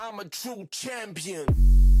I'm a true champion.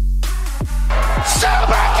 Super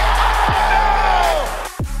kill!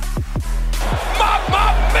 Mamma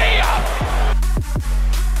mia!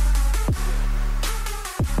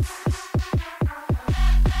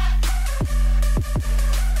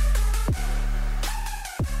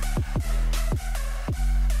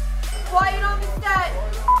 Quiet on the set.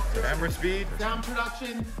 Camera speed. Sound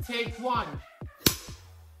production, take one.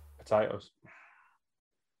 Potatoes.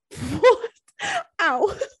 What?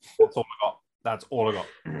 Ow. That's all I got. That's all I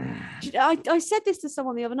got. I said this to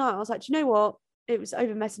someone the other night. I was like, do you know what? It was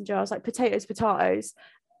over Messenger. I was like, potatoes, potatoes.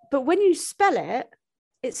 But when you spell it,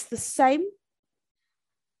 it's the same.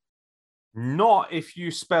 Not if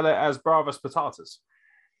you spell it as Bravas Potatoes.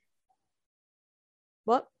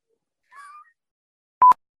 What?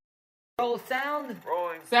 Roll sound.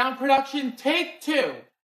 Rolling. Sound production, take two.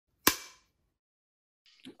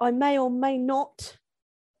 I may or may not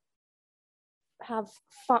have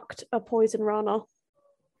fucked a poison rana.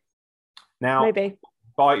 Now, Maybe.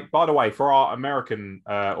 by the way, for our American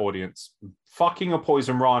audience, fucking a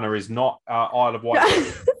poison rana is not Isle of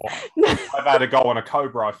Wight. No. I've had a go on a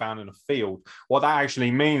cobra I found in a field. What that actually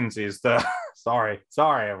means is that sorry,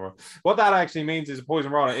 everyone. What that actually means is a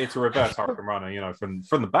poison rana. It's a reverse hurricane rana. You know, from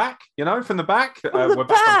the back. You know, from the back. From the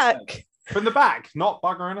back. From the back, not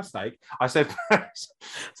buggering a snake. I said,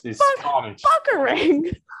 it's carnage.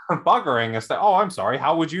 Buggering. Buggering a snake. Oh, I'm sorry.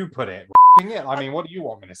 How would you put it? It? I mean, what do you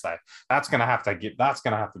want me to say? That's gonna have to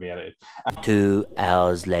be edited. 2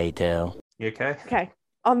 hours later. You okay? Okay.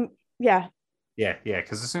 Yeah. Yeah.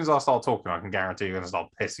 Because as soon as I start talking, I can guarantee you're gonna start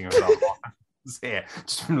pissing yourself off. Yeah,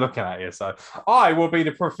 just from looking at you. So I will be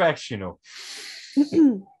the professional.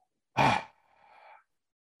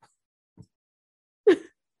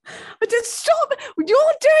 Just stop.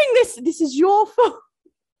 You're doing this. This is your fault.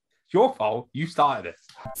 It's your fault. You started it.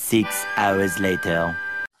 6 hours later.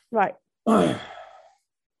 Right. Right.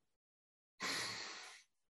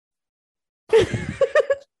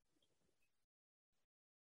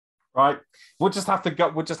 We'll just have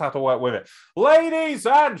to work with it. Ladies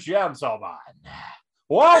and gentlemen,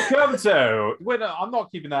 welcome to... I'm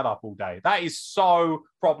not keeping that up all day. That is so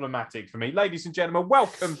problematic for me. Ladies and gentlemen,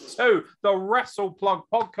 welcome to the Wrestle Plug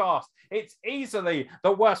podcast. It's easily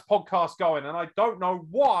the worst podcast going, and I don't know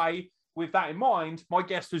why. With that in mind, my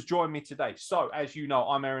guest has joined me today. So, as you know,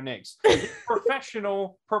 I'm Aaron Nix, the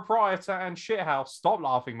professional proprietor and shithouse. Stop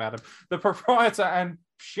laughing, madam. The proprietor and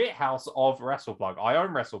shithouse of WrestlePlug. I own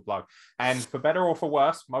WrestlePlug, and for better or for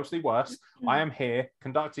worse, mostly worse, I am here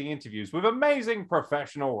conducting interviews with amazing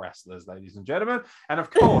professional wrestlers, ladies and gentlemen. And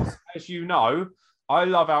of course, as you know, I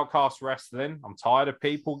love Outcast Wrestling. I'm tired of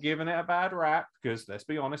people giving it a bad rap because, let's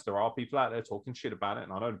be honest, there are people out there talking shit about it,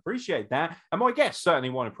 and I don't appreciate that. And my guests certainly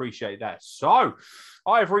won't appreciate that. So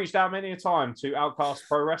I've reached out many a time to Outcast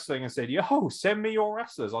Pro Wrestling and said, yo, send me your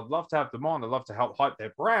wrestlers. I'd love to have them on. I'd love to help hype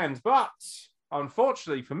their brand. But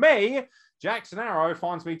unfortunately for me, Jackson Arrow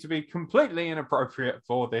finds me to be completely inappropriate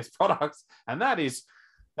for this product. And that is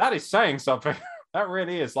saying something. That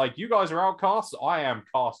really is. Like, you guys are outcasts. I am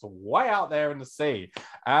cast way out there in the sea.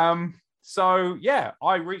 So, yeah,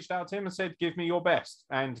 I reached out to him and said, give me your best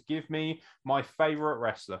and give me my favorite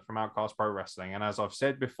wrestler from Outcast Pro Wrestling. And as I've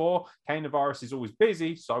said before, Kane Navarez is always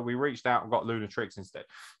busy. So we reached out and got Luna Trix instead.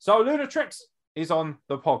 So Luna Trix is on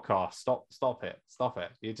the podcast. Stop it.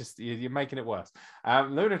 You're making it worse.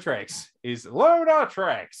 Luna Trix is Luna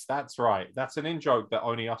Trix. That's right. That's an in-joke that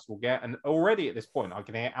only us will get. And already at this point, I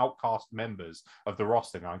can hear Outcast members of the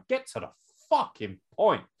roster going, get to the fucking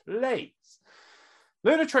point, please.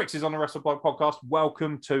 Luna Trix is on the WrestlePlug podcast.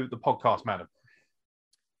 Welcome to the podcast, madam.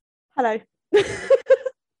 Hello.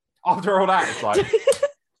 After all that, it's like...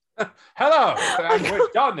 Hello, and we're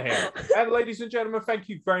done here. And ladies and gentlemen, thank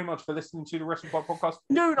you very much for listening to the WrestlePlug podcast.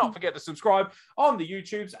 Do not forget to subscribe on the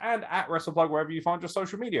YouTubes and at WrestlePlug, wherever you find your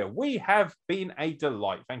social media. We have been a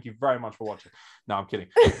delight. Thank you very much for watching. No, I'm kidding.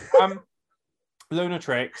 Luna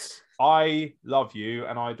Trix, I love you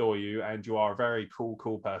and I adore you, and you are a very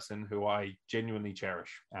cool person who I genuinely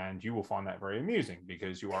cherish. And you will find that very amusing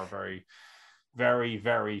because you are a very... very,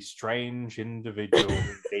 very strange individual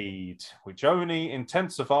indeed, which only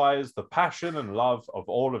intensifies the passion and love of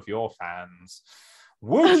all of your fans.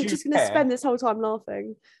 I'm just going to spend this whole time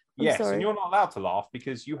laughing. Yes, sorry. and you're not allowed to laugh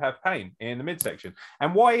because you have pain in the midsection.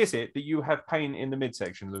 And why is it that you have pain in the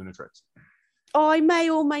midsection, Luna Trix? I may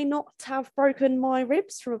or may not have broken my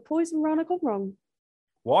ribs from a poison rana gone wrong.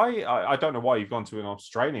 Why? I don't know why you've gone to an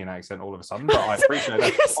Australian accent all of a sudden, but I appreciate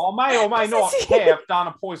that. I may or may not have done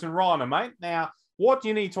a poison rana, mate. Now, what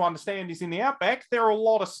you need to understand is in the outback, there are a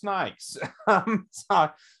lot of snakes.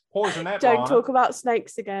 So, poison that Don't rana. talk about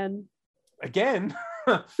snakes again. Again,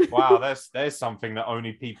 wow, there's something that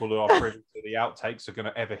only people who are privy to the outtakes are going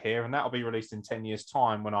to ever hear, and that'll be released in 10 years'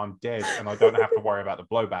 time when I'm dead and I don't have to worry about the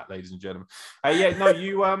blowback, ladies and gentlemen.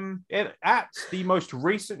 You at the most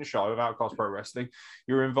recent show of Outcast Pro Wrestling,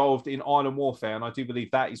 you're involved in Island Warfare, and I do believe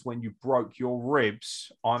that is when you broke your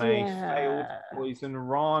ribs on a failed Poison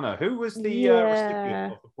Rana. Who was the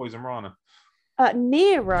recipient of the Poison Rana?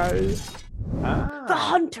 Nero, the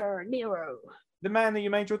hunter, Nero. The man that you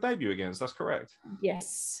made your debut against, that's correct.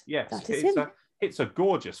 Yes. Yes, that is him. It's a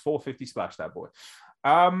gorgeous 450 splash, that boy.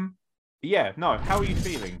 How are you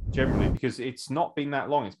feeling generally? Because it's not been that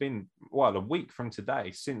long. It's been, a week from today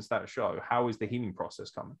since that show. How is the healing process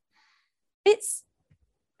coming? It's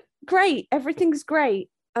great. Everything's great.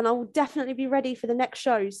 And I will definitely be ready for the next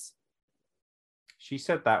shows. She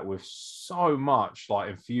said that with so much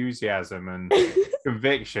enthusiasm and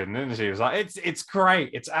conviction, and she was like, "It's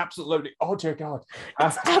great. It's absolutely, oh dear God,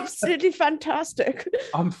 it's absolutely fantastic."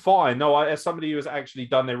 I'm fine. No, as somebody who has actually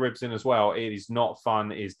done their ribs in as well, it is not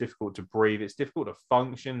fun. It is difficult to breathe. It's difficult to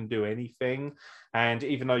function, do anything. And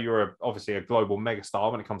even though you're obviously a global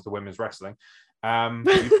megastar when it comes to women's wrestling,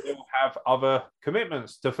 you still have other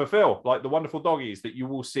commitments to fulfill, like the wonderful doggies that you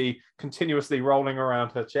will see continuously rolling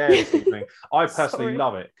around her chair this evening. I personally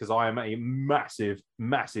love it because I am a massive,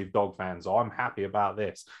 massive dog fan, so I'm happy about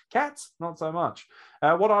this. Cats, not so much.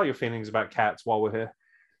 What are your feelings about cats while we're here?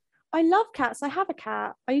 I love cats. I have a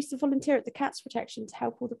cat. I used to volunteer at the Cats Protection to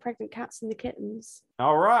help all the pregnant cats and the kittens.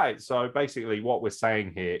 All right. So basically what we're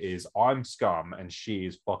saying here is I'm scum and she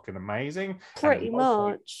is fucking amazing. Pretty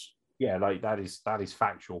much. Yeah, that is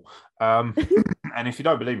factual. And if you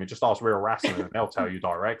don't believe me, just ask Real Wrestling and they'll tell you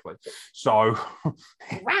directly. So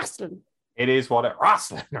wrestling. It is what it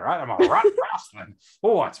wrestling, right? I'm a wrestling.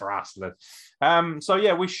 Oh, it's wrestling.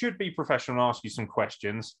 We should be professional and ask you some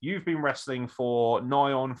questions. You've been wrestling for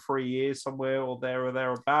nigh on 3 years, somewhere or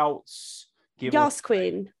thereabouts. Yes,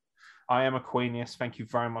 Queen. I am a queen, yes. Thank you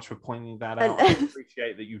very much for pointing that out. I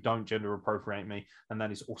appreciate that you don't gender appropriate me. And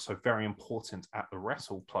that is also very important at the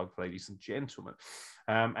Wrestle plug, ladies and gentlemen.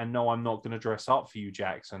 And no, I'm not going to dress up for you,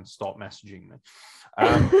 Jackson. Stop messaging me.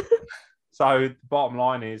 So the bottom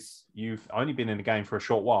line is you've only been in the game for a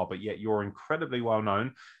short while, but yet you're incredibly well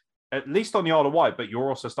known, at least on the Isle of Wight, but you're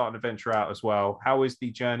also starting to venture out as well. How is the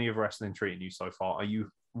journey of wrestling treating you so far? Are you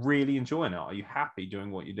really enjoying it? Are you happy doing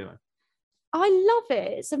what you're doing? I love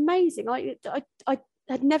it. It's amazing. I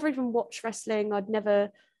had never even watched wrestling. I'd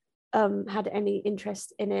never had any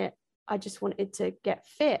interest in it. I just wanted to get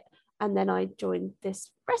fit. And then I joined this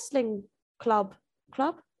wrestling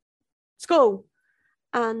school,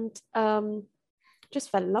 and just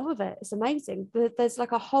fell in love with it. It's amazing. There's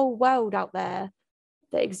a whole world out there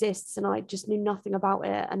that exists, and I just knew nothing about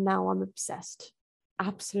it. And now I'm obsessed,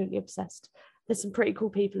 absolutely obsessed. There's some pretty cool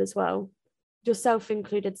people as well, yourself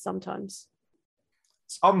included sometimes.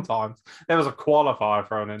 Sometimes. There was a qualifier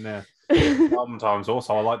thrown in there. Sometimes.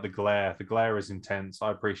 Also, I like the glare. The glare is intense.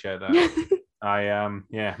 I appreciate that.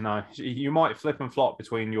 You might flip and flop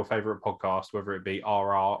between your favorite podcast, whether it be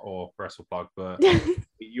RR or Wrestle Plug, but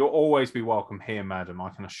you'll always be welcome here, madam. I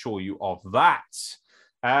can assure you of that.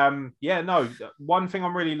 One thing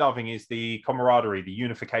I'm really loving is the camaraderie, the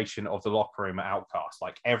unification of the locker room at Outcast.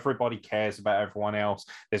 Everybody cares about everyone else.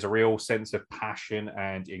 There's a real sense of passion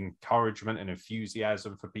and encouragement and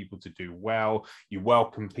enthusiasm for people to do well. You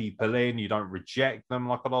welcome people in, you don't reject them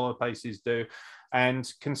like a lot of places do. And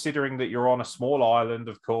considering that you're on a small island,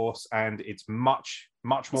 of course, and it's much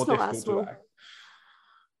more difficult to act.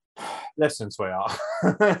 Listen, sweetheart.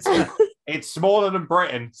 It's smaller than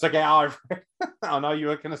Britain, so get over it. I know you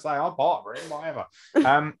were going to say, I'm part of Britain, whatever.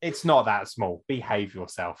 It's not that small. Behave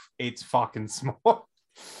yourself. It's fucking small.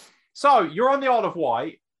 So you're on the Isle of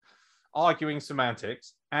Wight, arguing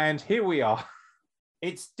semantics, and here we are.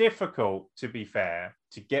 It's difficult, to be fair,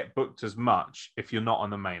 to get booked as much if you're not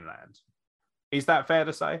on the mainland. Is that fair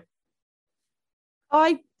to say?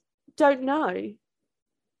 I don't know.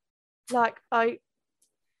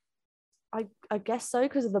 I guess so,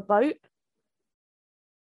 because of the boat.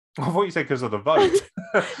 I thought you said because of the vote.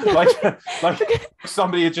 like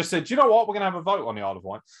somebody had just said, do you know what? We're going to have a vote on the Isle of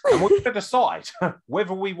Wight. And we're going to decide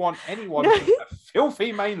whether we want anyone from the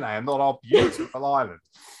filthy mainland on our beautiful island.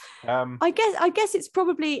 I guess it's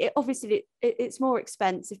probably, obviously, it's more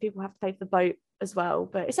expensive. People have to pay for the boat as well.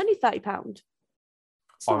 But it's only £30.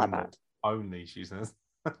 It's not that bad. Only, she says.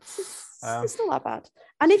 It's not that bad.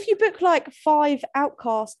 And if you book 5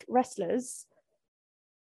 Outcast wrestlers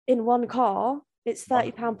in one car, it's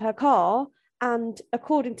 £30 per car. And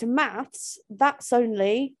according to maths, that's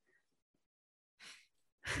only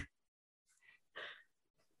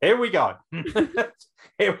Here we go.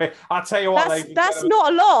 I'll tell you what, that's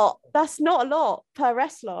not a lot. That's not a lot per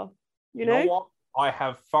wrestler. You know what? I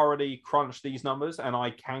have thoroughly crunched these numbers, and I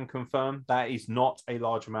can confirm that is not a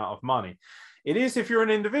large amount of money. It is if you're an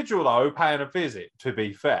individual, though, paying a visit, to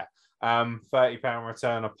be fair. £30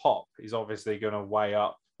 return a pop is obviously going to weigh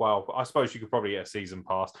up. Well, I suppose you could probably get a season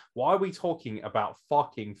pass. Why are we talking about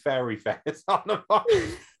fucking fairy fairs?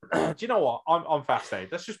 Do you know what? I'm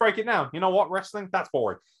fascinated. Let's just break it down. You know what? Wrestling, that's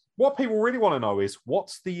boring. What people really want to know is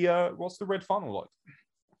what's the red funnel like?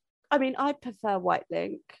 I mean, I prefer White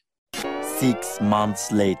Link. 6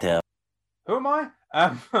 months later. Who am I?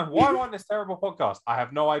 Why am I on this terrible podcast? I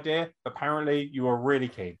have no idea. Apparently, you are really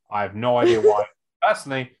keen. I have no idea why,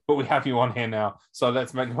 personally, but we have you on here now, so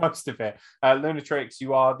let's make the most of it. Trix,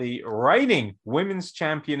 you are the reigning women's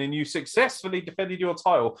champion, and you successfully defended your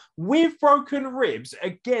title with broken ribs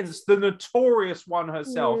against the notorious one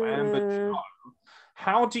herself, Amber Cho.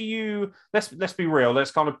 How do you? Let's be real.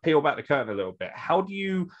 Let's kind of peel back the curtain a little bit. How do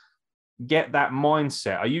you get that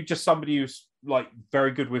mindset? Are you just somebody who's like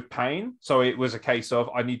very good with pain, so it was a case of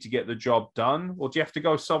I need to get the job done, or do you have to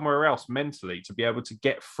go somewhere else mentally to be able to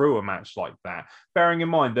get through a match like that, bearing in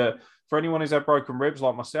mind that for anyone who's had broken ribs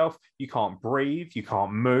like myself, you can't breathe, you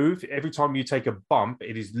can't move. Every time you take a bump,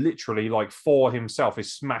 it is literally like Thor himself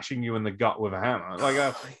is smashing you in the gut with a hammer. Like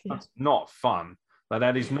that's not fun. Like,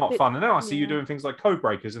 that is not fun. And then I see you doing things like code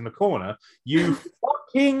breakers in the corner. You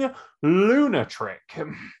fucking lunatic.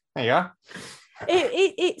 There you go.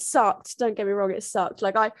 It sucked. Don't get me wrong, it sucked.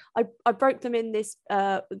 Like I broke them in this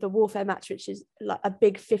the warfare match, which is like a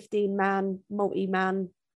big 15-man, multi-man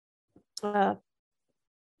not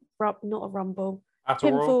a rumble.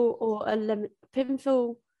 Pinfall or a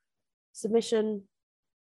pinfall submission,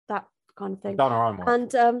 that kind of thing. Done our own way.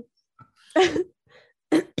 And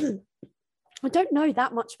I don't know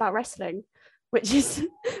that much about wrestling, which is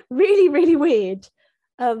really, really weird.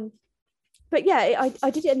 But yeah, I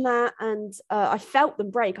did it in that, and I felt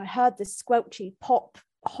them break. I heard this squelchy pop,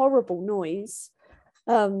 horrible noise.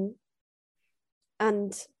 And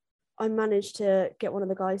I managed to get one of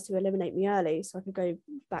the guys to eliminate me early so I could go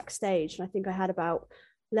backstage. And I think I had about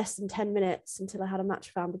less than 10 minutes until I had a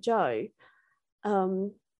match with Amber Joe.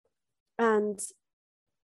 And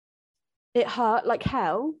it hurt like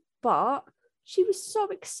hell, but she was so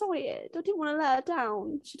excited. I didn't want to let her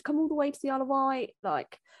down. She'd come all the way to the Isle of Wight.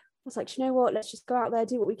 Like, I was like, you know what? Let's just go out there,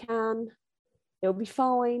 do what we can. It'll be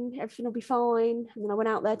fine. Everything will be fine. And then I went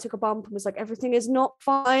out there, took a bump, and was like, everything is not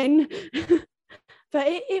fine. But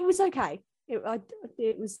it was okay.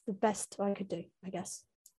 It was the best I could do, I guess.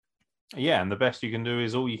 Yeah, and the best you can do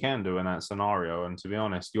is all you can do in that scenario. And to be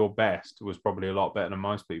honest, your best was probably a lot better than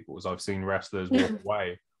most people's. I've seen wrestlers walk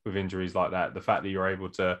away with injuries like that. The fact that you're able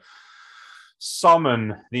to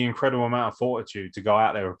summon the incredible amount of fortitude to go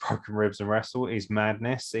out there with broken ribs and wrestle is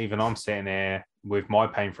madness. Even I'm sitting here with my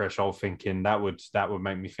pain threshold thinking that would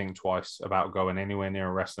make me think twice about going anywhere near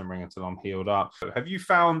a wrestling ring until I'm healed up. Have you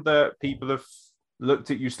found that people have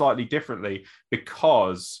looked at you slightly differently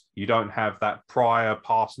because you don't have that prior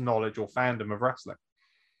past knowledge or fandom of wrestling?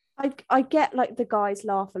 I get like the guys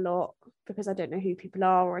laugh a lot because I don't know who people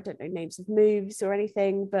are, or I don't know names of moves or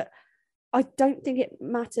anything, but I don't think it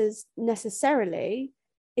matters necessarily.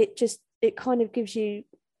 It kind of gives you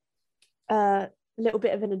a little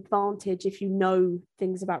bit of an advantage if you know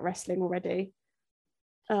things about wrestling already.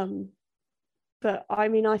 But I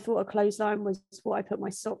mean, I thought a clothesline was what I put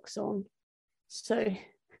my socks on. So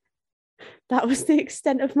that was the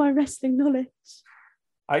extent of my wrestling knowledge.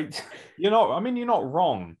 You're not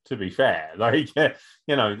wrong, to be fair. Like,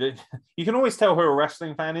 you can always tell who a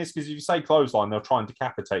wrestling fan is because if you say clothesline, they'll try and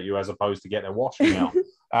decapitate you as opposed to get their washing out.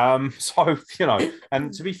 And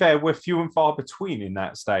to be fair, we're few and far between in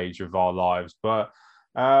that stage of our lives. But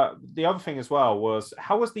the other thing as well was,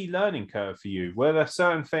 how was the learning curve for you? Were there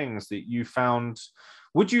certain things that you found?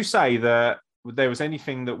 Would you say that there was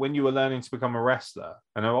anything that when you were learning to become a wrestler,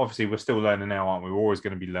 and obviously we're still learning now, aren't we? We're always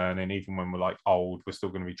going to be learning, even when we're like old, we're still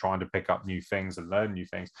going to be trying to pick up new things and learn new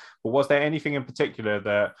things. But was there anything in particular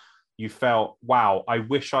that you felt, wow, I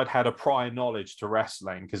wish I'd had a prior knowledge to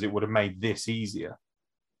wrestling because it would have made this easier?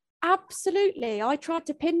 Absolutely. I tried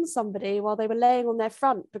to pin somebody while they were laying on their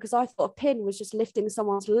front because I thought a pin was just lifting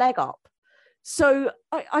someone's leg up. So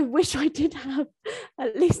I wish I did have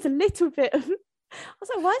at least a little bit of... I was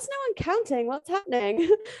like, why is no one counting? What's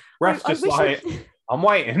happening? Ref just like, I'm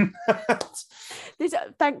waiting.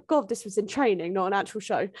 Thank God this was in training, not an actual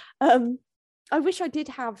show. I wish I did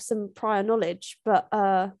have some prior knowledge, but,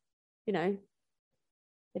 it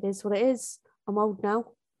is what it is. I'm old now.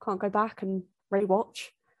 Can't go back and rewatch.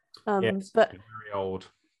 Yes, but very old.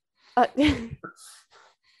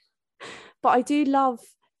 But I do love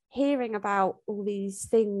hearing about all these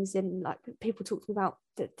things in like people talking about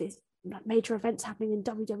this like major events happening in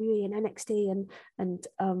WWE and NXT and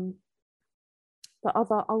the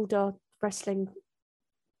other older wrestling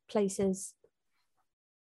places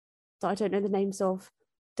that I don't know the names of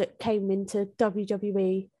that came into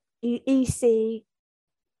WWE, ECW,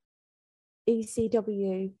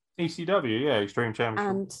 yeah, Extreme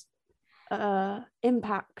Championship. and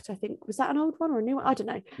Impact. I think, was that an old one or a new one? I don't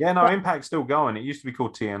know. Yeah, no, But Impact's still going. It used to be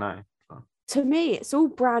called TNA. So. to me, it's all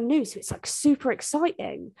brand new, so it's like super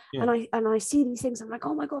exciting. Yeah. And I see these things, I'm like,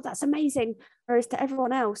 oh my god, that's amazing. Whereas to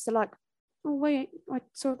everyone else, they're like, oh wait, I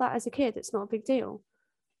saw that as a kid. It's not a big deal.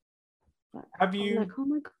 But Have I'm you like, oh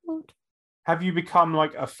my god. have you become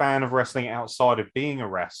like a fan of wrestling outside of being a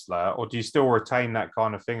wrestler, or do you still retain that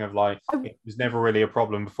kind of thing of like it was never really a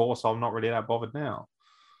problem before, so I'm not really that bothered now?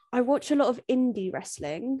 I watch a lot of indie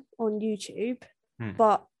wrestling on YouTube,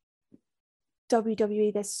 but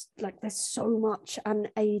WWE, there's so much, and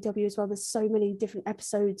AEW as well. There's so many different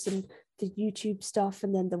episodes and the YouTube stuff,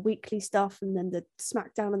 and then the weekly stuff, and then the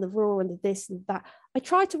SmackDown and the Raw and the this and that. I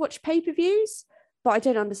try to watch pay-per-views, but I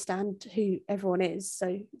don't understand who everyone is,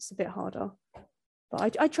 so it's a bit harder.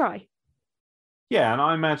 But I try. Yeah, and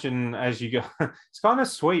I imagine as you go, it's kind of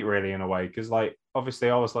sweet, really, in a way, because like obviously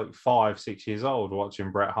I was like 5-6 years old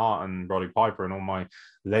watching Bret Hart and Roddy Piper and all my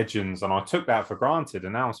legends, and I took that for granted.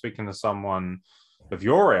 And now I'm speaking to someone of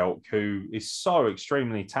your ilk who is so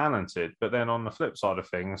extremely talented, but then on the flip side of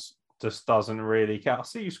things, just doesn't really care. I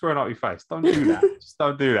see you screwing up your face. Don't do that. Just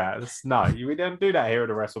don't do that. We don't do that here at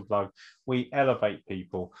the Wrestle Plug. We elevate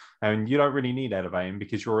people, and you don't really need elevating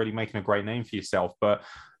because you're already making a great name for yourself. But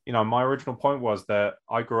you know, my original point was that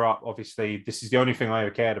I grew up, obviously, this is the only thing I ever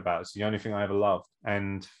cared about. It's the only thing I ever loved.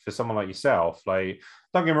 And for someone like yourself, like,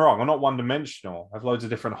 don't get me wrong, I'm not one-dimensional. I have loads of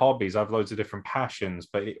different hobbies. I have loads of different passions,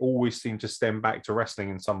 but it always seemed to stem back to wrestling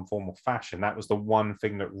in some form or fashion. That was the one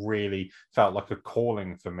thing that really felt like a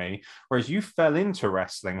calling for me. Whereas you fell into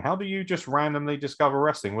wrestling. How do you just randomly discover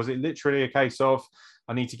wrestling? Was it literally a case of,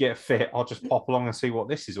 I need to get fit, I'll just pop along and see what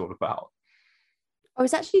this is all about? I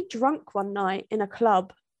was actually drunk one night in a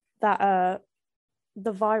club that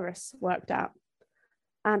the virus worked at,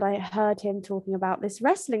 and I heard him talking about this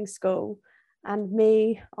wrestling school, and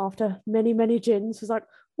me, after many gins, was like,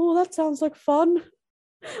 oh, that sounds like fun.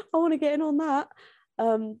 I want to get in on that.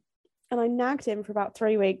 And I nagged him for about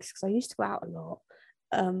 3 weeks because I used to go out a lot,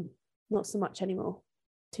 not so much anymore,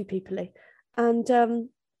 too peoply. And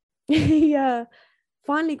he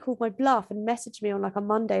finally called my bluff and messaged me on like a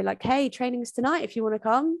Monday, like, hey, training's tonight if you want to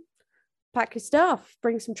come. Pack your stuff,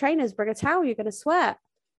 bring some trainers, bring a towel, you're going to sweat.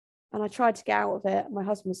 And I tried to get out of it. My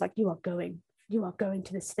husband was like, you are going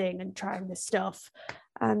to this thing and trying this stuff.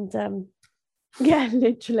 And yeah,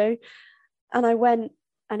 literally. And I went,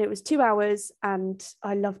 and it was 2 hours, and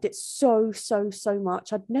I loved it so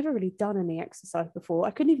much. I'd never really done any exercise before.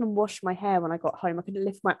 I couldn't even wash my hair when I got home. I couldn't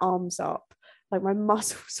lift my arms up. Like, my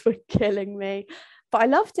muscles were killing me. But I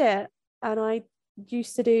loved it. And I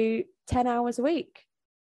used to do 10 hours a week.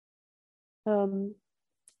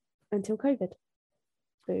 Until COVID.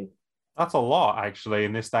 So that's a lot, actually,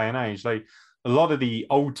 in this day and age. Like a lot of the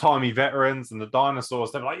old-timey veterans and the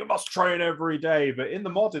dinosaurs, they're like, you must train every day. But in the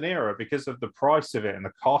modern era, because of the price of it and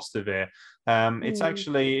the cost of it,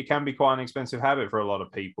 it can be quite an expensive habit for a lot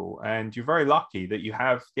of people. And you're very lucky that you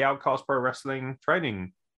have the Outcast Pro Wrestling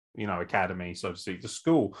Training, academy, so to speak, the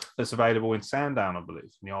school that's available in Sandown, I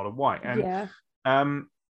believe, in the Isle of Wight. And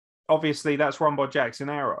obviously, that's run by Jackson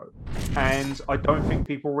Arrow. And I don't think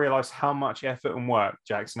people realize how much effort and work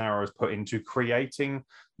Jackson Arrow has put into creating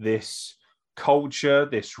this culture,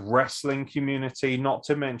 this wrestling community, not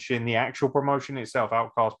to mention the actual promotion itself,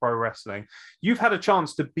 Outcast Pro Wrestling. You've had a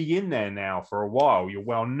chance to be in there now for a while. You're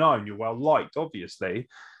well known, you're well liked, obviously,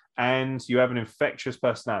 and you have an infectious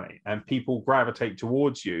personality and people gravitate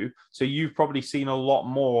towards you. So you've probably seen a lot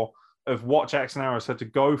more of what Jackson Arrow has had to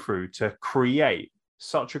go through to create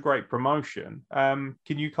such a great promotion. Can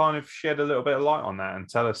you kind of shed a little bit of light on that and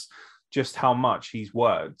tell us just how much he's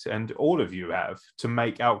worked, and all of you have, to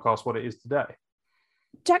make Outcast what it is today?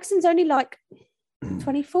 Jackson's only like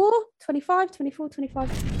 24, 25,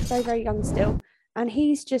 very, very young still. And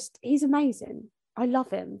he's amazing. I love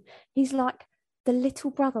him. He's like the little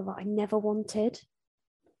brother that I never wanted.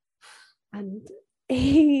 And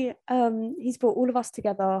he's brought all of us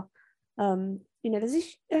together.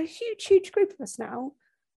 There's a huge group of us now.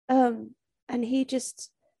 And he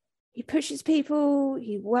pushes people,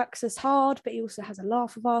 he works us hard, but he also has a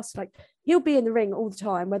laugh with us. Like, he'll be in the ring all the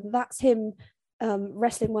time, whether that's him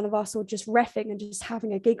wrestling one of us or just reffing and just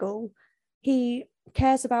having a giggle. He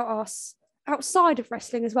cares about us outside of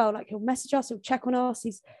wrestling as well. Like he'll message us, he'll check on us.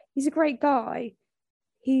 He's a great guy.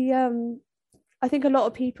 He I think a lot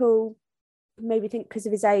of people maybe think because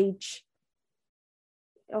of his age,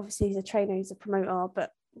 obviously he's a trainer, he's a promoter,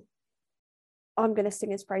 but I'm going to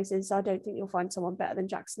sing his praises. I don't think you'll find someone better than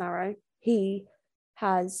Jackson Arrow. He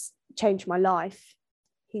has changed my life.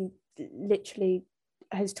 He literally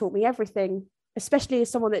has taught me everything, especially as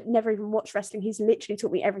someone that never even watched wrestling. He's literally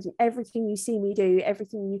taught me everything. Everything you see me do,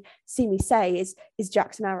 everything you see me say is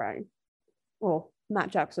Jackson Arrow or Matt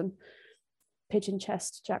Jackson, pigeon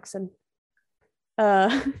chest Jackson.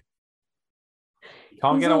 Can't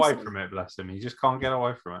get away awesome. from it, bless him. He just can't get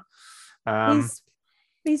away from it.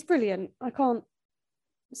 He's brilliant. I can't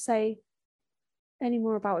say any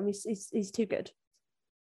more about him. He's too good.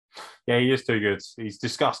 Yeah, he is too good. He's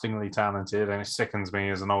disgustingly talented, and it sickens me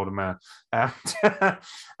as an older man.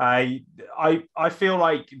 I feel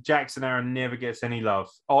like Jackson Aaron never gets any love,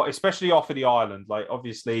 or especially off of the island. Like,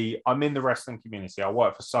 obviously, I'm in the wrestling community. I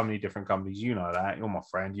work for so many different companies. You know that. You're my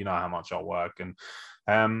friend. You know how much I work, and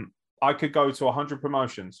I could go to 100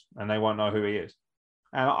 promotions, and they won't know who he is.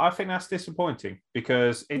 And I think that's disappointing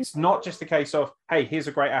because it's not just a case of, hey, here's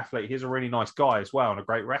a great athlete, here's a really nice guy as well, and a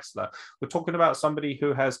great wrestler. We're talking about somebody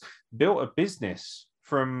who has built a business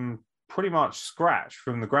from pretty much scratch,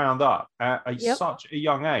 from the ground up at such a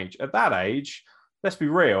young age. At that age, let's be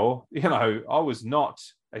real, I was not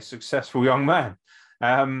a successful young man.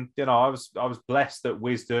 I was blessed that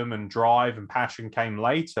wisdom and drive and passion came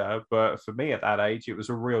later, but for me at that age, it was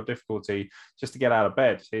a real difficulty just to get out of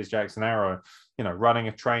bed. Here's Jackson Arrow, running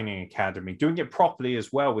a training academy, doing it properly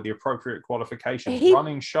as well with the appropriate qualifications,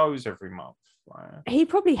 running shows every month. He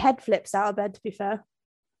probably head flips out of bed, to be fair.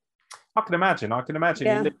 I can imagine. Yeah. He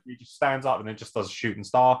literally just stands up and then just does a shooting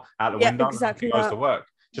star out the window exactly and goes to work.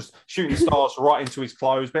 Just shooting stars right into his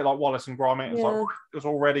clothes, a bit like Wallace and Gromit. It's like, it's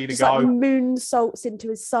all ready to go. Like moonsaults into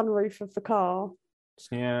his sunroof of the car.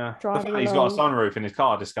 Yeah, the fact he's got a sunroof in his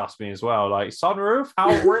car disgusts me as well. Like, sunroof? How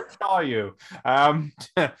rich are you? I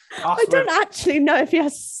don't actually know if he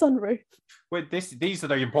has a sunroof. These are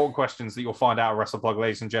the important questions that you'll find out at WrestlePlug,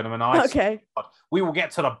 ladies and gentlemen. We will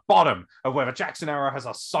get to the bottom of whether Jackson Arrow has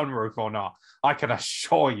a sunroof or not. I can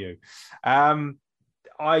assure you.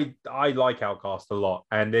 I like Outcast a lot,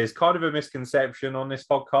 and there's kind of a misconception on this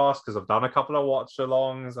podcast because I've done a couple of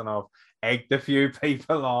watch-alongs and I've egged a few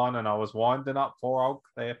people on, and I was winding up poor old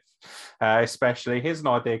Cliff, especially. Here's an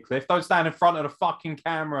idea, Cliff. Don't stand in front of the fucking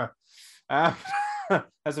camera.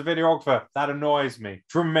 As a videographer, that annoys me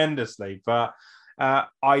tremendously, but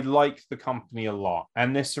I like the company a lot,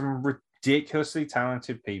 and there's some ridiculously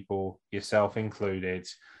talented people, yourself included.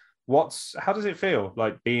 How does it feel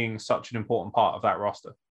like being such an important part of that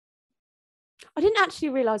roster? I didn't actually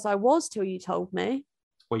realize I was till you told me.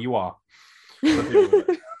 Well, you are.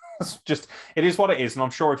 It is what it is, and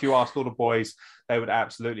I'm sure if you asked all the boys, they would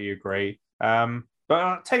absolutely agree. But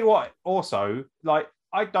I'll tell you what, also, like,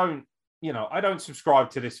 I don't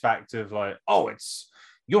subscribe to this fact of like,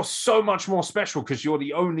 you're so much more special because you're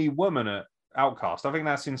the only woman at Outcast. I think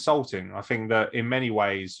that's insulting. I think that in many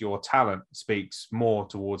ways your talent speaks more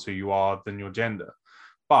towards who you are than your gender.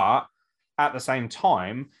 But at the same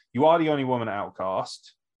time, you are the only woman at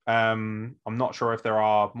Outcast. I'm not sure if there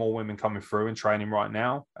are more women coming through and training right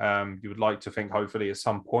now. You would like to think hopefully at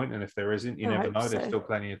some point, and if there isn't, you never know. There's still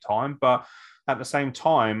plenty of time. But at the same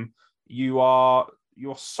time, you're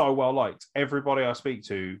so well liked. Everybody I speak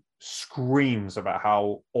to screams about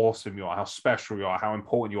how awesome you are, how special you are, how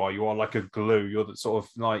important you are. You are like a glue. You're the sort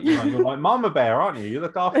of like, you're like Mama Bear, aren't you? You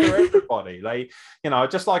look after everybody. Like,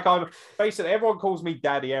 just like I'm basically, everyone calls me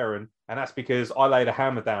Daddy Aaron, and that's because I lay the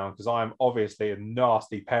hammer down because I'm obviously a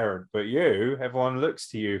nasty parent. But everyone looks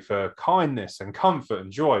to you for kindness and comfort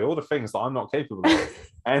and joy, all the things that I'm not capable of.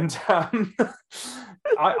 And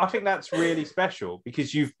I think that's really special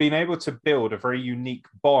because you've been able to build a very unique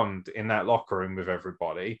bond in that locker room with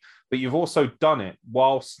everybody, but you've also done it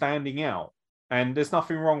while standing out. And there's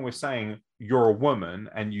nothing wrong with saying you're a woman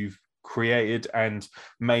and you've created and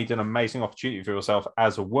made an amazing opportunity for yourself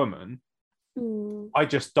as a woman. I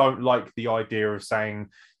just don't like the idea of saying,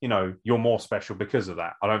 you're more special because of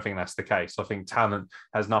that. I don't think that's the case. I think talent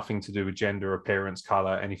has nothing to do with gender, appearance,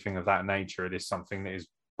 color, anything of that nature. It is something that is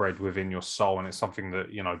bred within your soul, and it's something that,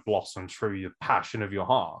 blossoms through the passion of your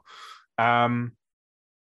heart.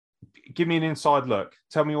 Give me an inside look.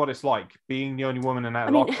 Tell me what it's like being the only woman in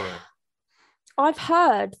that locker room. I've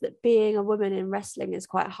heard that being a woman in wrestling is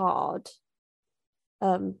quite hard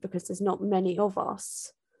because there's not many of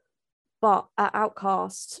us. But at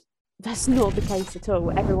Outcast, that's not the case at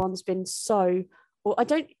all. Everyone's been so... Well, I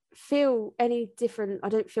don't feel any different. I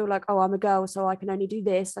don't feel like, oh, I'm a girl, so I can only do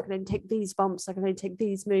this. I can only take these bumps. I can only take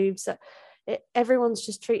these moves. Everyone's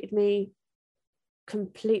just treated me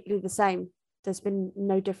completely the same. There's been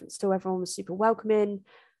no difference at all. Everyone was super welcoming.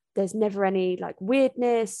 There's never any like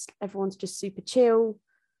weirdness. Everyone's just super chill.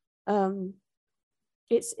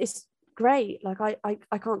 It's great. Like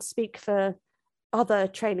I can't speak for other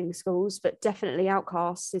training schools, but definitely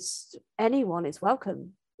Outcasts is anyone is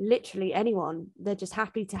welcome. Literally anyone. They're just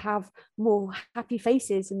happy to have more happy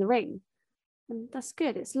faces in the ring, and that's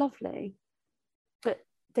good. It's lovely. But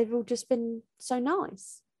they've all just been so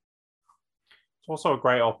nice. It's also a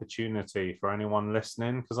great opportunity for anyone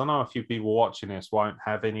listening, because I know a few people watching this won't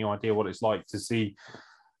have any idea what it's like to see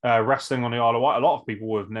wrestling on the Isle of Wight. A lot of people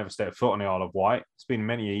would have never stepped foot on the Isle of Wight. It's been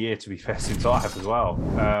many a year, to be fair, since I have as well.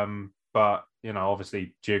 But, you know,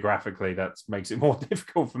 obviously, geographically, that makes it more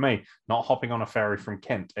difficult for me. Not hopping on a ferry from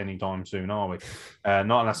Kent anytime soon, are we?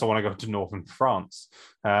 Not unless I want to go to northern France,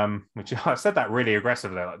 which I said that really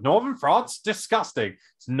aggressively. Like, northern France? Disgusting.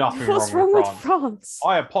 There's nothing What's wrong with France. France?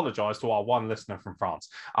 I apologise to our one listener from France.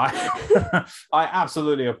 I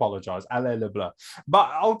absolutely apologise. Allez le bleu.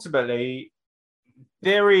 But ultimately,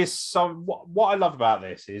 there is some... What I love about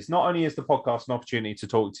this is not only is the podcast an opportunity to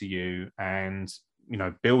talk to you and, you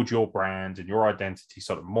know, build your brand and your identity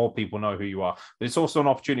so that more people know who you are, but it's also an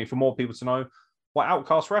opportunity for more people to know what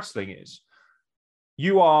Outcast Wrestling is.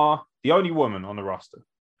 You are the only woman on the roster.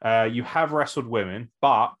 You have wrestled women,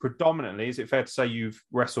 but predominantly, is it fair to say you've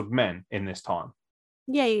wrestled men in this time?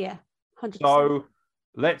 Yeah. 100%. So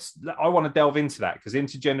I want to delve into that, because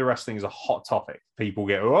intergender wrestling is a hot topic. People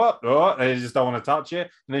get, they just don't want to touch it.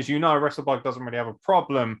 And as you know, WrestleBug doesn't really have a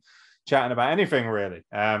problem chatting about anything, really.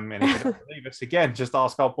 And if you don't believe us, again, just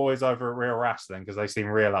ask our boys over at Real Wrestling, because they seem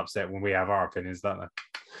real upset when we have our opinions, don't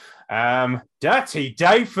they? Dirty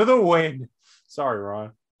Dave for the win. Sorry,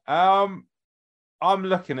 Ryan. I'm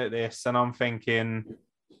looking at this and I'm thinking,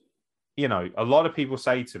 you know, a lot of people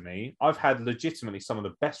say to me, I've had legitimately some of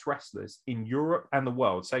the best wrestlers in Europe and the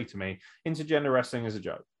world say to me, intergender wrestling is a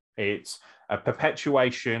joke. It's a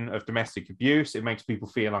perpetuation of domestic abuse. It makes people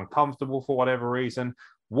feel uncomfortable for whatever reason.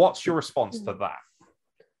 What's your response to that?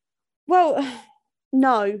 Well,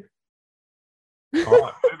 no. All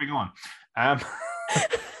right, moving on.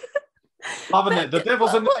 Loving it. The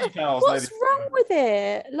devil's in the details. What's wrong with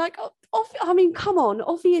it? Like, I mean, come on.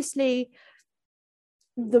 Obviously,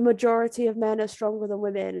 the majority of men are stronger than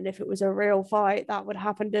women, and if it was a real fight, that would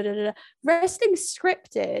happen. Wrestling's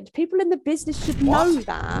scripted. People in the business should know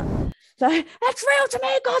that. Like, that's real to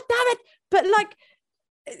me, god damn it. But like,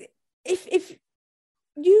 if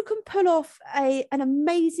you can pull off an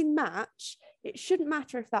amazing match, it shouldn't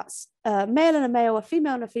matter if that's a male and a male, a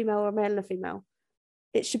female and a female, or a male and a female.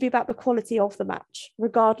 It should be about the quality of the match,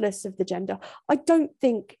 regardless of the gender. I don't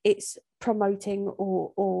think it's promoting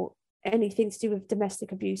or anything to do with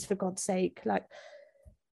domestic abuse, for God's sake. Like,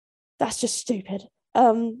 that's just stupid.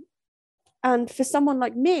 And for someone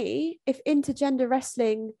like me, if intergender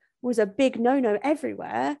wrestling was a big no-no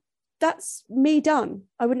everywhere, that's me done.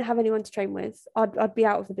 I wouldn't have anyone to train with. I'd be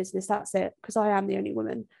out of the business. That's it, because I am the only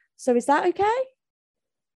woman. So is that okay?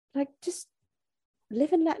 Like, just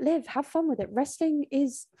live and let live. Have fun with it. Wrestling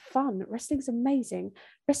is fun. Wrestling's amazing.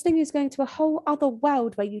 Wrestling is going to a whole other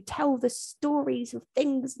world where you tell the stories of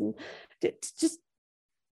things, and just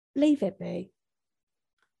leave it be.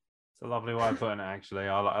 It's a lovely way of putting it, actually.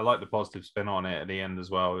 I like the positive spin on it at the end as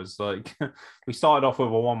well. It's like we started off with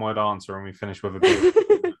a one-word answer and we finished with a big...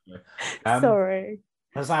 Sorry.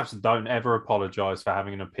 Don't ever apologize for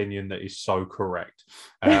having an opinion that is so correct.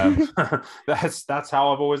 That's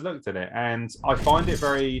how I've always looked at it, and I find it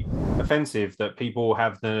very offensive that people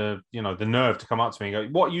have the nerve to come up to me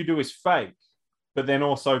and go, "What you do is fake," but then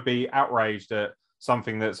also be outraged at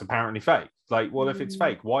something that's apparently fake. Like, well, if it's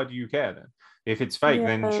fake, why do you care then? If it's fake,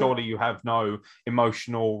 then surely you have no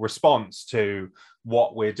emotional response to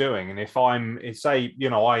what we're doing. And if say,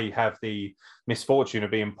 I have the misfortune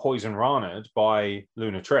of being poison ranted by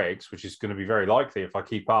Luna Trix, which is going to be very likely if I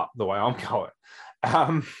keep up the way I'm going.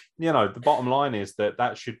 The bottom line is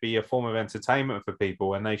that should be a form of entertainment for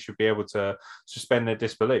people, and they should be able to suspend their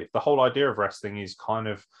disbelief. The whole idea of wrestling is kind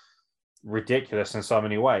of ridiculous in so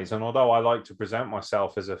many ways, and although I like to present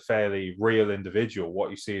myself as a fairly real individual,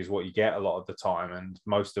 what you see is what you get a lot of the time, and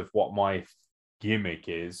most of what my gimmick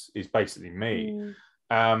is basically me.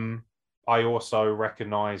 I also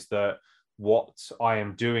recognize that what I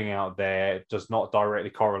am doing out there does not directly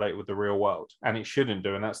correlate with the real world, and it shouldn't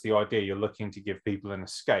do. And that's the idea. You're looking to give people an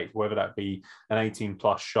escape, whether that be an 18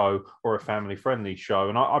 plus show or a family friendly show.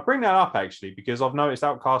 And I bring that up actually because I've noticed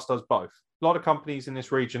Outcast does both. A lot of companies in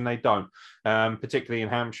this region, they don't, particularly in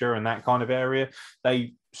Hampshire and that kind of area.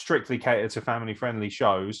 They strictly cater to family friendly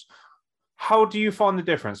shows. How do you find the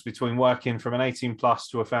difference between working from an 18 plus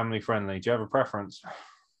to a family friendly? Do you have a preference?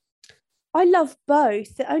 I love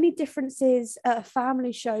both. The only difference is at a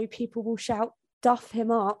family show, people will shout, duff him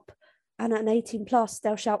up. And at an 18 plus,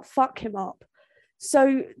 they'll shout, fuck him up.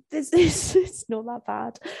 So it's not that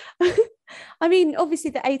bad. I mean, obviously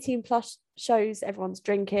the 18 plus shows, everyone's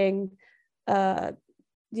drinking.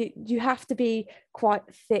 You have to be quite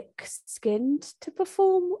thick skinned to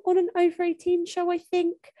perform on an over 18 show, I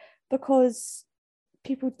think, because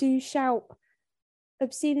people do shout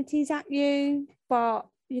obscenities at you, but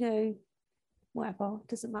you know, whatever,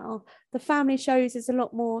 doesn't matter. The family shows is a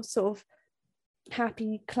lot more sort of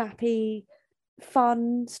happy, clappy,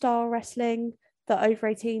 fun style wrestling. The over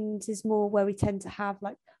 18s is more where we tend to have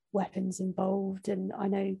like weapons involved, and I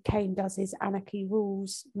know Kane does his anarchy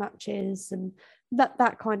rules matches and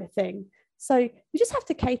that kind of thing. So you just have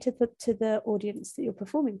to cater to the audience that you're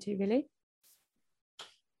performing to, really.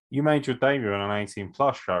 You made your debut on an 18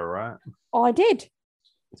 plus show, right? I did.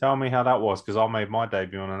 Tell me how that was, because I made my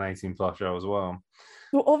debut on an 18 plus show as well.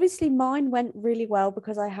 Well, obviously mine went really well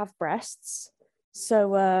because I have breasts.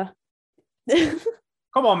 So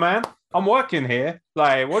come on, man. I'm working here.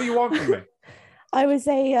 Like, what do you want from me? I was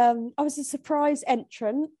a surprise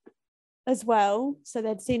entrant as well. So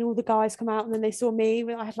they'd seen all the guys come out and then they saw me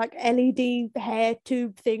when I had like LED hair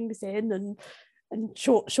tube things in and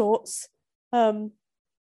short shorts. I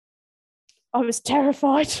was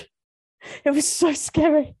terrified. It was so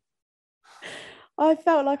scary. I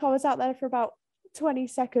felt like I was out there for about 20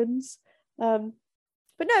 seconds.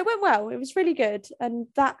 But no, it went well. It was really good. And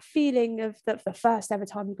that feeling of the first ever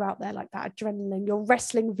time you go out there, like that adrenaline, your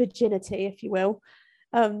wrestling virginity, if you will.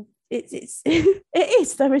 It's it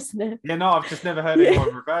is though, isn't it? Yeah, no, I've just never heard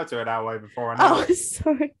anyone refer to it that way before. Oh,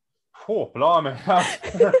 sorry. Oh, blimey.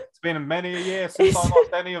 It's been many a year since I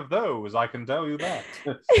lost any of those, I can tell you that.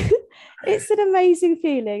 It's an amazing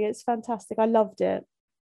feeling. It's fantastic. I loved it.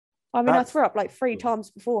 I mean, I threw up like 3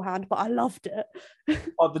 times beforehand, but I loved it.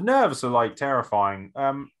 Oh, the nerves are like terrifying.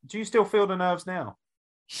 Do you still feel the nerves now?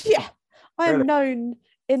 Yeah. I am Really? known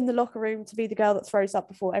in the locker room to be the girl that throws up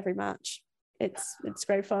before every match. It's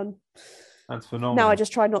great fun. That's phenomenal. Now I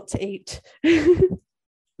just try not to eat.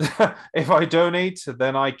 If I don't eat,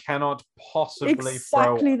 then I cannot possibly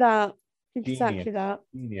Exactly that. Genius. Exactly that.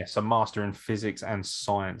 Genius, a master in physics and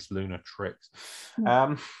science, Luna Trix.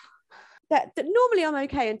 That normally I'm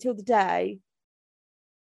okay until the day.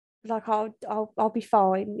 Like I'll be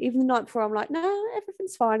fine. Even the night before, I'm like, no,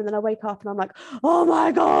 everything's fine, and then I wake up and I'm like, oh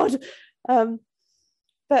my god.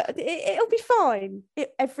 But it'll be fine.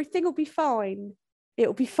 Everything will be fine.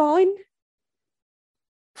 It'll be fine.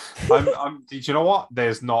 Did you know what?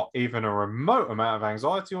 There's not even a remote amount of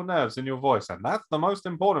anxiety or nerves in your voice, and that's the most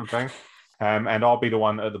important thing. And I'll be the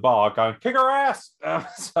one at the bar going, kick her ass.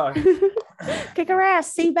 Kick her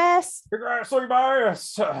ass, Seabass. Kick her ass,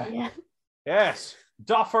 Seabass. Yeah. Yes,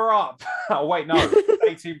 duff her up. Oh, wait, no.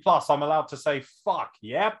 18 plus, I'm allowed to say fuck.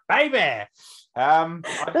 Yeah, baby.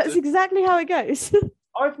 That's exactly how it goes.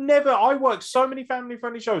 I worked so many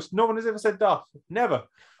family-friendly shows. No one has ever said duff. Never.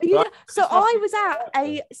 Yeah. So I was at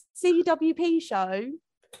a CWP show,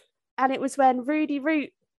 and it was when Rudy Root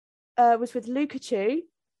was with Lukachu.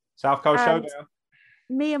 South Coast Showdown.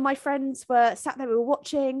 Me and my friends were sat there, we were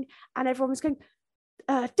watching, and everyone was going,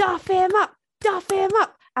 duff him up, duff him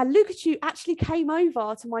up. And Lukachu actually came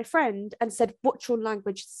over to my friend and said, watch your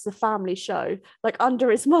language, this is a family show, like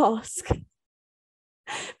under his mask.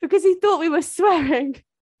 Because he thought we were swearing.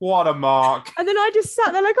 What a mark. And then I just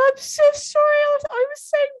sat there like, I'm so sorry. I was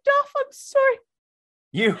saying duff, I'm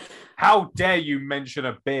sorry. How dare you mention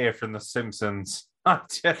a beer from The Simpsons?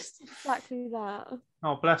 Exactly that.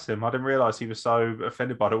 Oh, bless him. I didn't realise he was so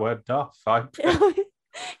offended by the word duff. He thought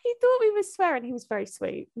we were swearing. He was very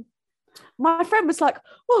sweet. My friend was like,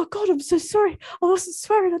 oh God, I'm so sorry. I wasn't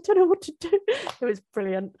swearing. I don't know what to do. It was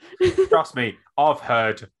brilliant. Trust me, I've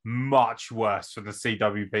heard much worse from the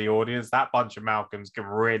CWP audience. That bunch of Malcolms can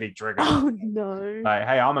really trigger. Oh no. Like,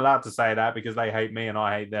 hey, I'm allowed to say that because they hate me and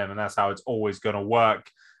I hate them. And that's how it's always going to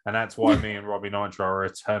work. And that's why me and Robbie Nitro are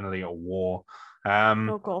eternally at war.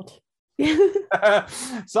 Oh God.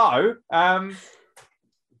 So,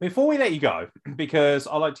 Before we let you go, because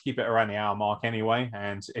I like to keep it around the hour mark anyway,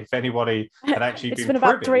 and if anybody had actually It's been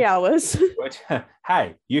about 3 hours. But,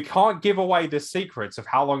 hey, you can't give away the secrets of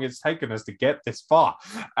how long it's taken us to get this far.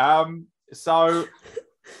 So,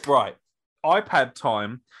 right, iPad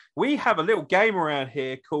time. We have a little game around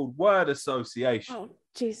here called Word Association. Oh,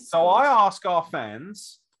 Jesus. So I ask our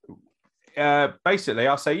fans, basically,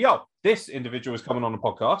 I'll say, yo, this individual is coming on the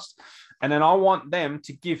podcast. And then I want them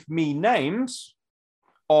to give me names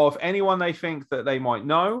of anyone they think that they might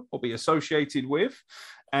know or be associated with.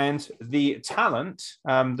 And the talent,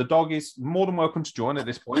 the dog is more than welcome to join at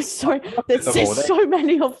this point. Sorry, there's so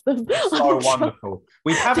many of them. So wonderful.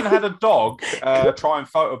 We haven't had a dog try and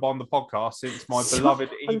photobomb the podcast since my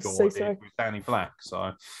beloved Igor did with Danny Black.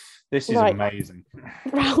 So this is amazing.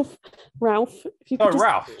 Ralph, if you could just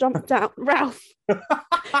Ralph. jump down. Ralph.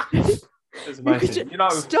 It's amazing.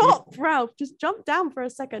 Stop, Ralph. Just jump down for a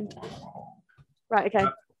second. Right, okay.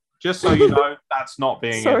 Just so you know, that's not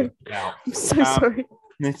being edited out. I'm so sorry.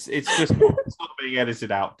 It's just it's not being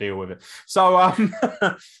edited out. Deal with it. So,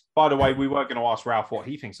 by the way, we were going to ask Ralph what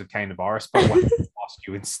he thinks of coronavirus, but we'll ask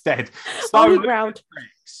you instead. So,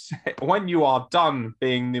 Trix, when you are done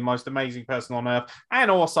being the most amazing person on earth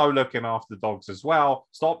and also looking after dogs as well,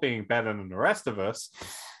 stop being better than the rest of us.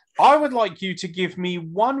 I would like you to give me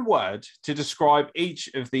one word to describe each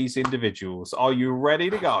of these individuals. Are you ready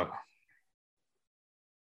to go?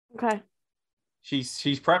 Okay. She's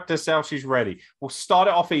prepped herself. She's ready. We'll start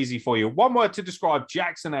it off easy for you. One word to describe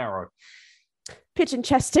Jackson Arrow.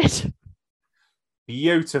 Pigeon-chested.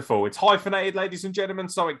 Beautiful. It's hyphenated, ladies and gentlemen,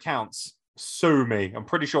 so it counts. Sue me. I'm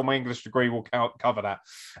pretty sure my English degree will cover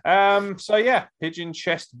that. So yeah, pigeon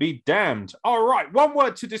chest be damned. All right. One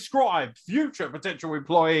word to describe future potential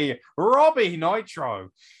employee Robbie Nitro.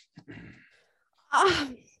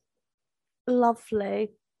 Lovely.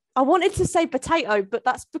 I wanted to say potato, but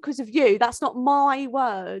that's because of you. That's not my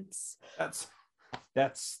words. That's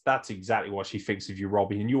exactly what she thinks of you,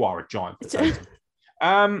 Robbie, and you are a giant potato.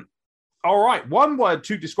 All right. One word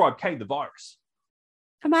to describe Kane the virus.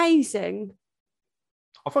 Amazing.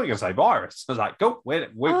 I thought you were going to say virus. I was like, go.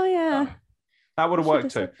 Oh, yeah. That would have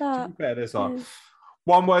worked too. To be fair, there's like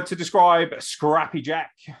one word to describe Scrappy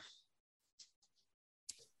Jack.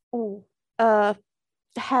 Oh,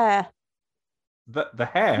 hair. The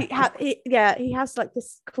hair? He has like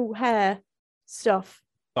this cool hair stuff.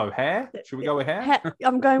 So hair? Should we go with hair?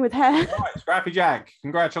 I'm going with hair. All right, Scrappy Jack.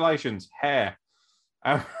 Congratulations. Hair.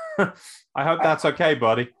 I hope that's okay,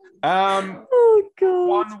 buddy. Oh, God.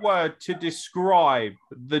 One word to describe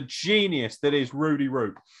the genius that is Rudy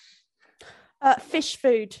Root. Fish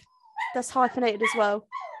food. That's hyphenated as well.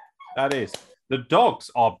 That is. The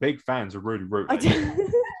dogs are big fans of Rudy Root.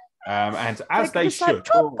 And as they should.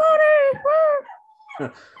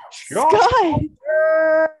 Sky.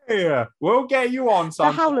 Yeah, we'll get you on, son.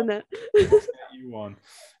 They're howling it. We'll get you on.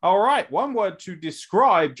 All right. One word to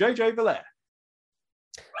describe JJ Valer.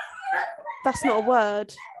 That's not a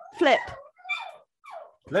word. Flip.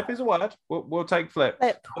 Flip is a word. We'll take flip.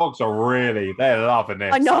 Flip. Dogs they're loving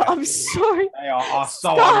this. I know. I'm sorry. They are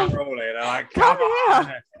so Sky. unruly. They're like, Come on.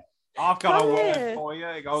 here. I've got a word here. for you.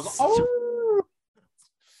 It goes, oh.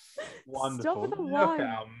 Wonderful. Stop with the Look wine. at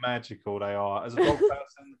how magical they are. As a dog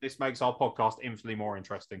person, this makes our podcast infinitely more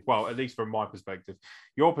interesting. Well, at least from my perspective.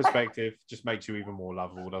 Your perspective just makes you even more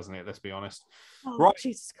lovable, doesn't it? Let's be honest. Oh, Right.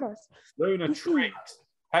 Jesus Christ. Luna Trix.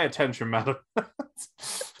 Pay attention, madam. Dogs.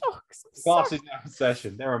 Classes now in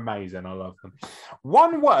session. They're amazing. I love them.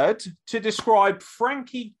 One word to describe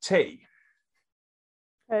Frankie T.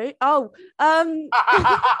 Okay. Oh, I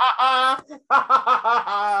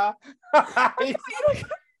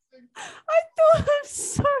thought I'm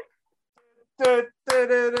sorry.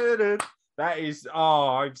 That is,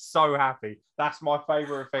 I'm so happy. That's my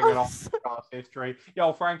favorite thing in our podcast history.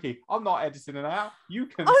 Yo, Frankie, I'm not editing it out. You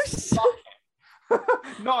can. I'm sorry.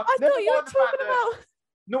 No, I thought you were talking about.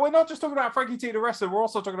 No, we're not just talking about Frankie T, the wrestler. We're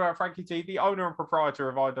also talking about Frankie T, the owner and proprietor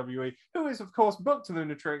of IWE, who is, of course, booked to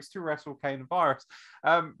Luna Trix to wrestle Kane the Virus.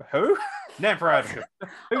 Who? Never heard of him.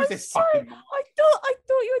 Who's this sorry. fucking man? I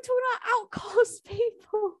thought you were talking about outcast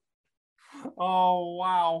people. Oh,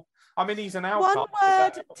 wow. I mean, he's an outcast. One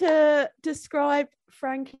word to describe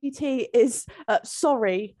Frankie T is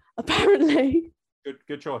sorry, apparently.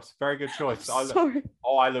 Good choice. Very good choice. Sorry.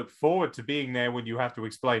 I look forward to being there when you have to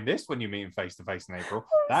explain this when you meet him face to face in April.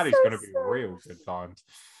 That is so going to be a real good time.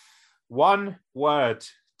 One word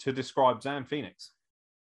to describe Zan Phoenix.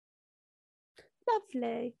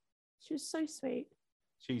 Lovely. She was so sweet.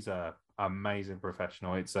 She's a amazing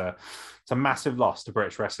professional. It's a massive loss to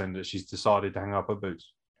British wrestling that she's decided to hang up her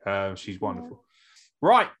boots. She's wonderful. Yeah.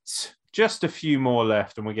 Right. just a few more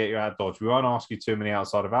left and we get you out of Dodge. We won't ask you too many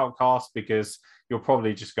outside of Outcast because you'll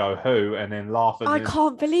probably just go who and then laugh at I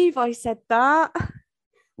can't believe I said that.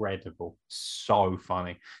 Incredible. So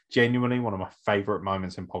funny. Genuinely one of my favorite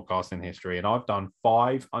moments in podcasting history. And I've done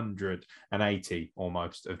 580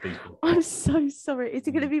 almost of these. I'm so sorry. Is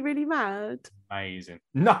he going to be really mad? Amazing.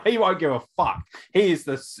 No, he won't give a fuck. He is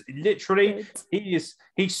literally, he's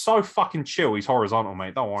so fucking chill. He's horizontal,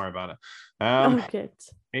 mate. Don't worry about it. Good.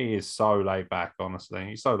 He is so laid back, honestly.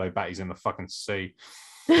 He's so laid back, he's in the fucking sea.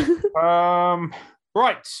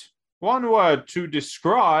 Right. One word to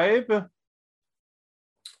describe.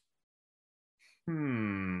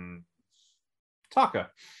 Tucker.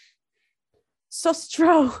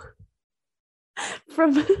 Sostro.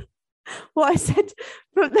 From what I said,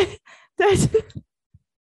 from the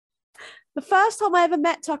first time I ever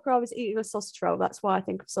met Tucker, I was eating a sausage roll. That's why I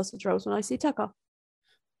think of sausage rolls when I see Tucker.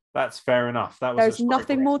 That's fair enough. There's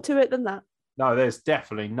nothing more to it than that. No, there's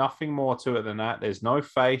definitely nothing more to it than that. There's no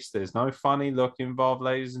face. There's no funny look involved,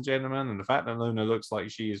 ladies and gentlemen. And the fact that Luna looks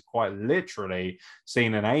like she is quite literally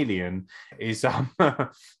seen an alien is, I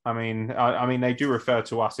mean, they do refer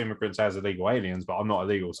to us immigrants as illegal aliens, but I'm not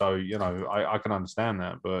illegal. So, you know, I can understand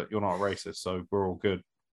that, but you're not racist. So we're all good.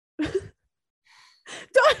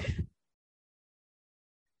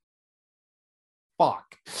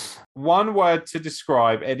 Fuck. One word to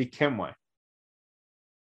describe Eddie Kenway.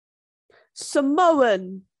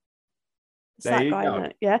 Samoan. It's There that you guy, go. isn't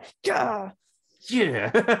it? Yeah.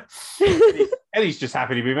 Yeah. Eddie's just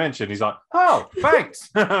happy to be mentioned. He's like, oh, thanks.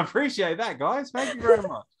 Appreciate that, guys. Thank you very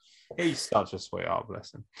much. He's such a sweetheart,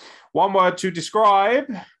 bless him. One word to describe.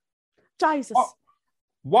 Jesus.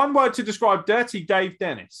 One word to describe Dirty Dave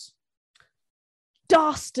Dennis.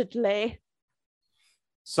 Dastardly.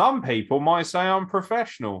 Some people might say I'm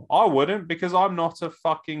professional. I wouldn't because I'm not a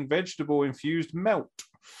fucking vegetable infused melt.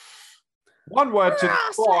 One word to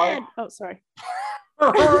describe. Oh, sorry.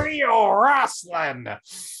 Real wrestling.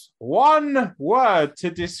 One word to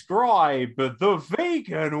describe the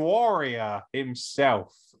vegan warrior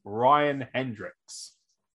himself, Ryan Hendricks.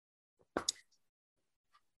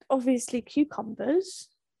 Obviously, cucumbers.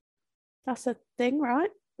 That's a thing, right?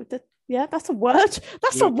 Yeah, that's a word.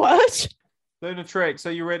 That's a word. Luna Trix,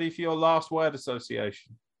 are you ready for your last word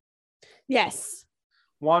association? Yes.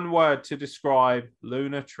 One word to describe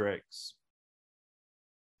Luna Trix.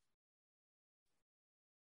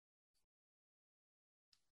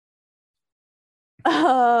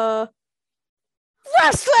 Wrestling.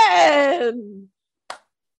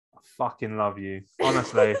 I fucking love you.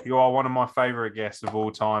 Honestly, you are one of my favorite guests of all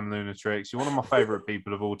time, Luna Trix. You're one of my favorite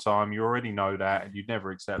people of all time. You already know that, and you'd never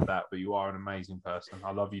accept that, but you are an amazing person.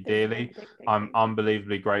 I love you dearly. I'm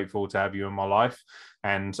unbelievably grateful to have you in my life,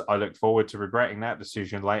 and I look forward to regretting that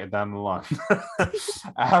decision later down the line.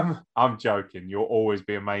 I'm joking. You'll always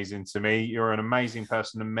be amazing to me. You're an amazing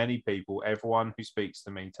person to many people. Everyone who speaks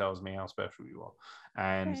to me tells me how special you are,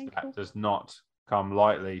 and that does not come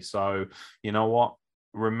lightly. So, you know what?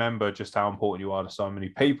 Remember just how important you are to so many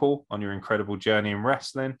people on your incredible journey in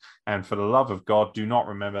wrestling. And for the love of God, do not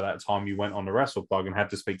remember that time you went on the Wrestle Plug and had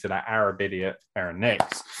to speak to that Arab idiot, Aaron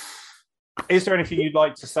Nix. Is there anything you'd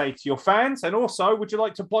like to say to your fans? And also, would you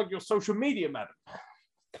like to plug your social media, madam?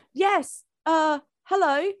 Yes.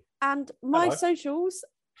 Hello. And my Hello. socials,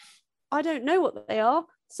 I don't know what they are.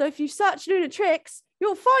 So if you search Luna Trix,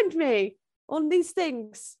 you'll find me on these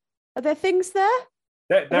things. Are there things there?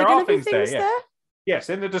 There are things there, things yeah. there?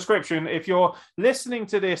 Yes, in the description. If you're listening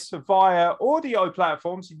to this via audio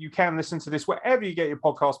platforms, you can listen to this wherever you get your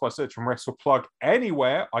podcast by searching Wrestle Plug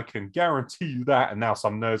anywhere. I can guarantee you that. And now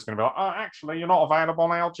some nerd's going to be like, oh, actually, you're not available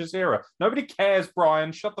on Al Jazeera. Nobody cares,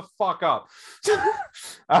 Brian. Shut the fuck up.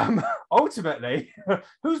 Ultimately,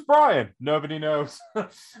 who's Brian? Nobody knows.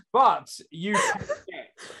 But you can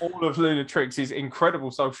get all of Luna Trix's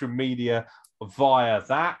incredible social media via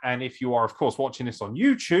that. And if you are, of course, watching this on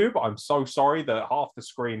YouTube, I'm so sorry that half the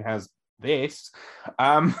screen has this.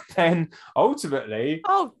 Then ultimately,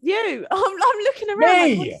 I'm looking around.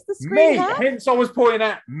 me, like, what's the screen have? hence I was pointing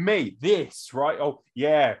at me, this, right? Oh,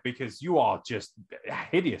 yeah, because you are just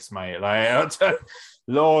hideous, mate. Like,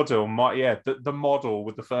 Lord Almighty, yeah, the model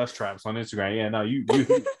with the first traps on Instagram. Yeah, no, you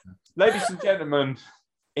ladies and gentlemen,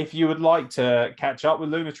 if you would like to catch up with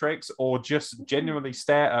Luna Trix or just genuinely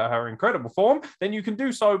stare at her incredible form, then you can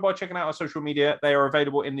do so by checking out our social media. They are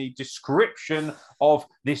available in the description of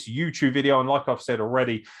this YouTube video. And like I've said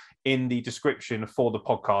already, in the description for the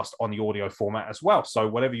podcast on the audio format as well. So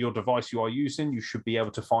whatever your device you are using, you should be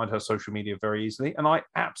able to find her social media very easily. And I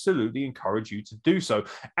absolutely encourage you to do so.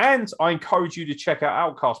 And I encourage you to check out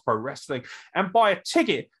Outcast Pro Wrestling and buy a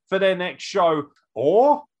ticket for their next show,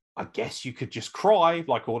 or I guess you could just cry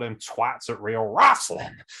like all them twats at Real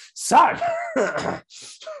Wrestling. So,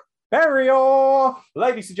 Burial!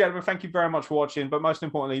 Ladies and gentlemen, thank you very much for watching. But most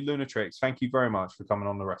importantly, Luna Trix, thank you very much for coming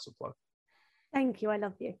on the Wrestle Plug. Thank you. I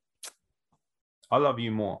love you. I love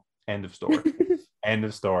you more. End of story. End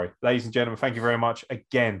of story. Ladies and gentlemen, thank you very much.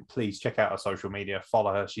 Again, please check out her social media.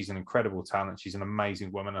 Follow her. She's an incredible talent. She's an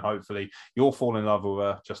amazing woman. And hopefully you'll fall in love with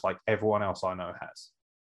her just like everyone else I know has.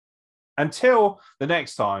 Until the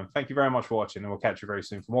next time, thank you very much for watching. And we'll catch you very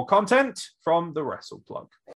soon for more content from the Wrestle Plug.